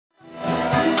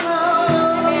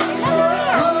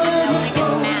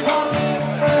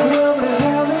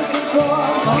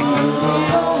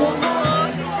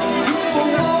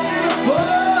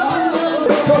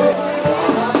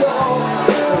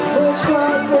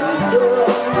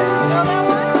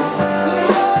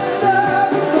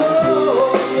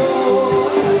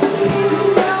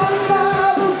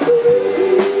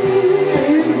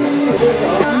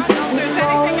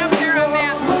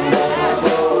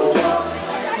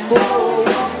Fine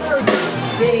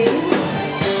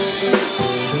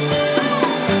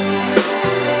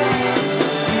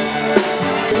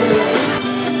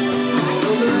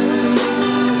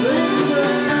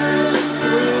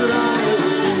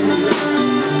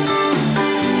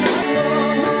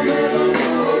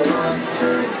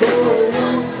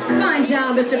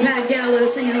job, Mr. Pat Gallo,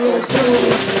 singing a little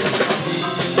story.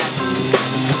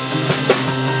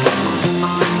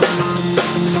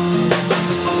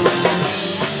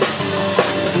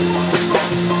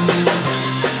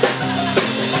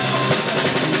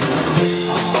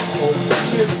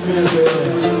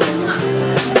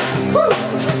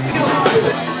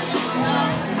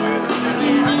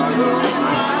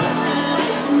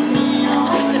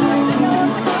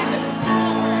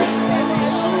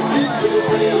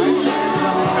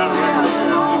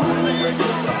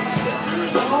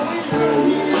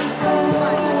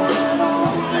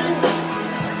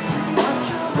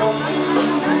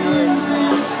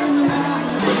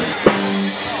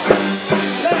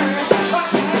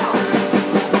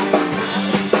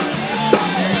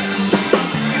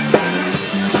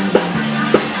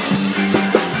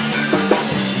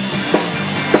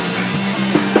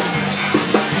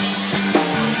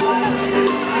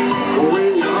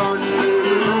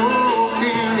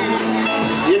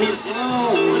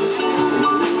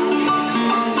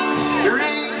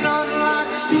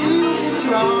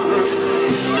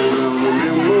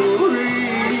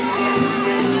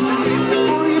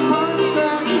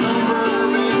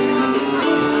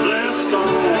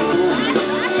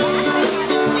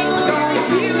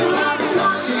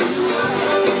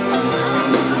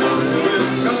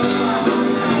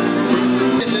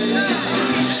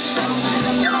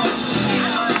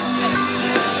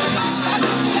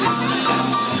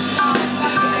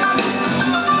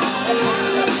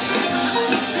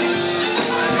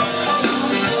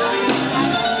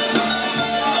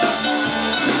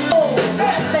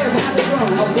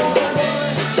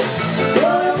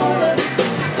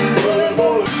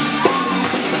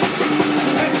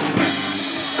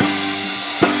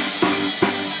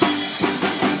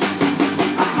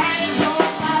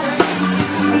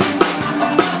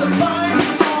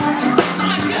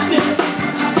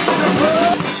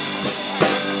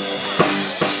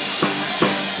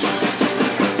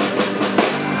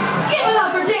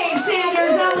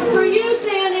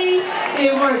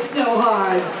 You worked so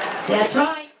hard. That's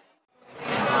right.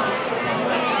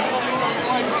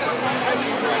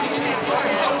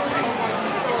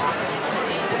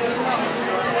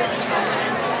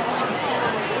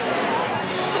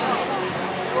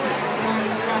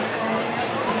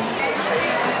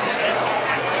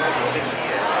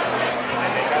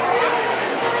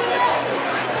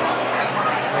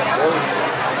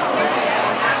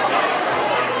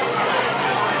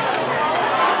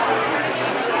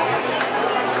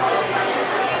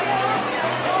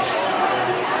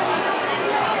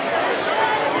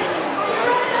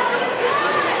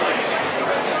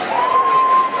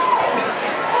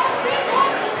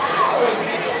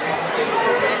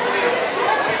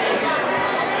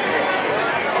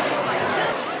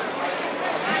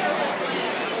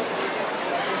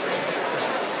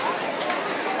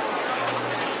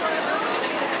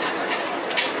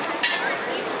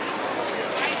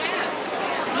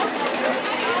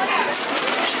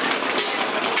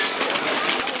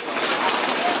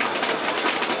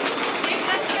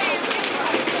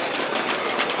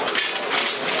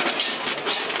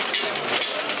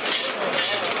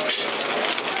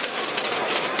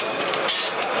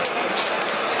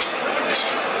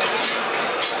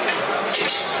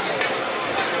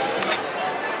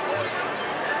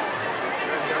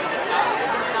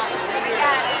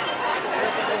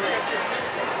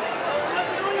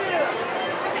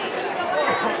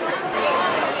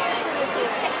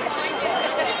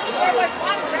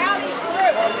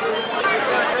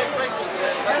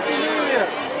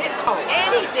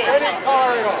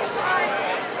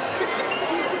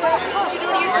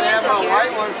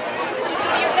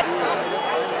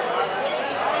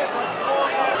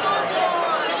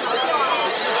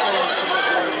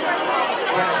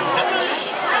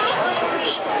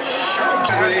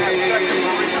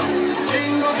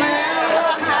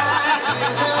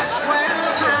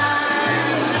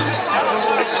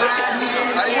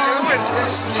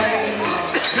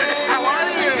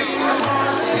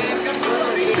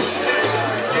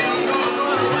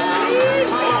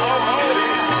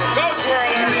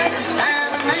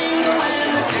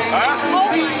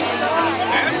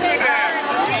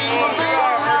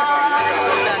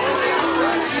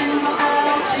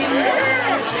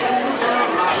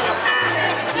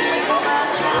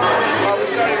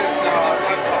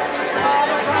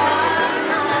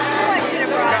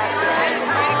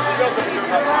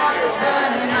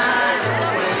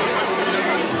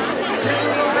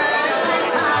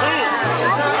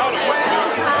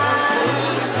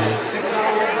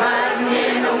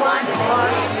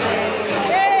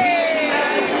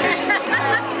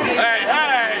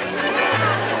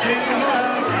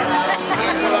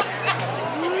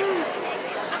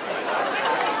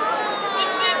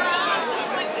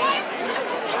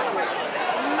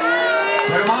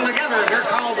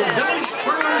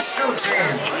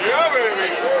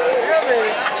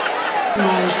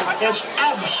 It's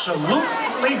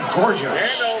absolutely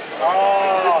gorgeous.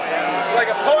 Oh, it's like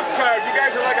a postcard. You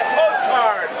guys are like a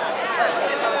postcard.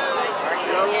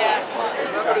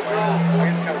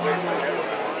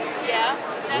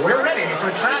 Yeah. We're ready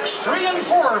for tracks 3 and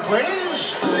 4,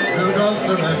 please. Rudolph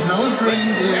the red-nosed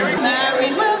reindeer.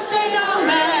 Married will say no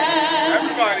man.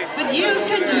 Everybody. But you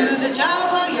can do the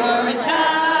job while you're in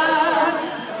town.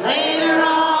 Later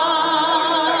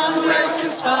on, we'll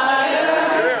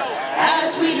conspire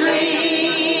as we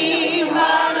dream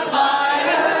by the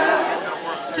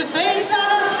fire to face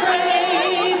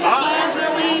unafraid the plans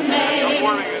that we made.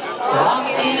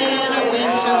 Walking in a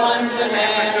winter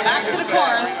wonderland. Back to the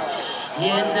chorus.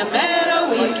 In the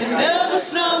meadow we can build a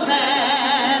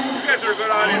snowman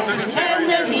and pretend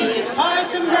that he is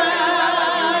Parson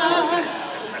Brown.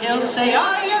 He'll say,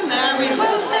 are you married?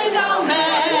 We'll say, no,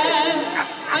 man.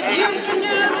 But you can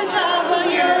do the job while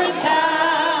you're in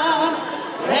town.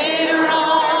 Later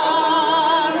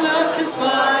on, we'll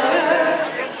conspire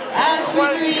as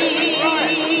we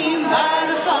dream by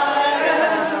the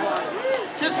fire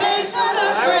to face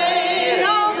unafraid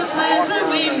all the plans that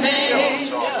we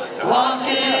made.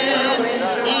 Walking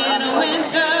in a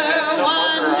winter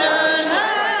wonderland.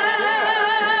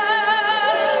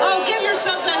 Oh, give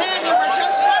yourselves a hand, you were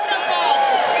just wonderful.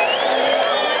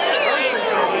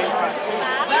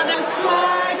 Well, it's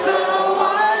like the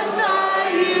ones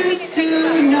I used to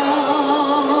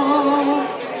know,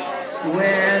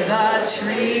 where the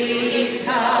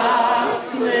treetops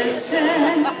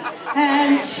glisten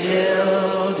and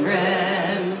children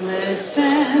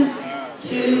listen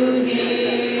to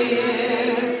hear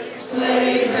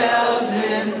sleigh bells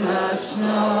in the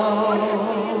snow.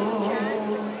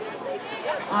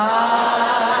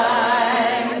 I'm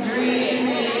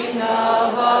dreaming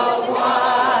of a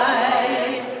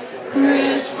white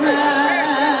Christmas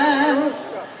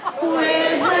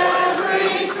with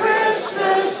every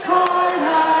Christmas card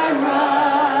I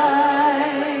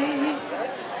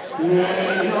write.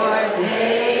 May your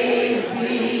days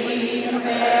be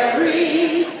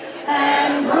merry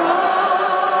and bright,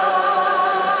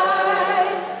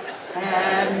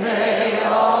 and may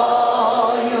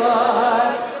all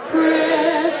your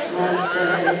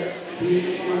Christmases be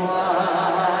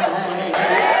white.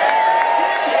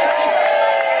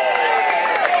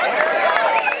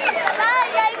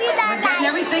 We're getting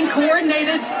everything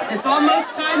coordinated. It's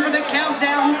almost time for the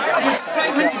countdown. The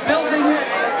excitement's building.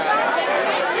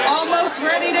 Almost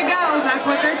ready to go. That's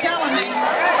what they're telling me.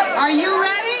 Are you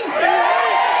ready?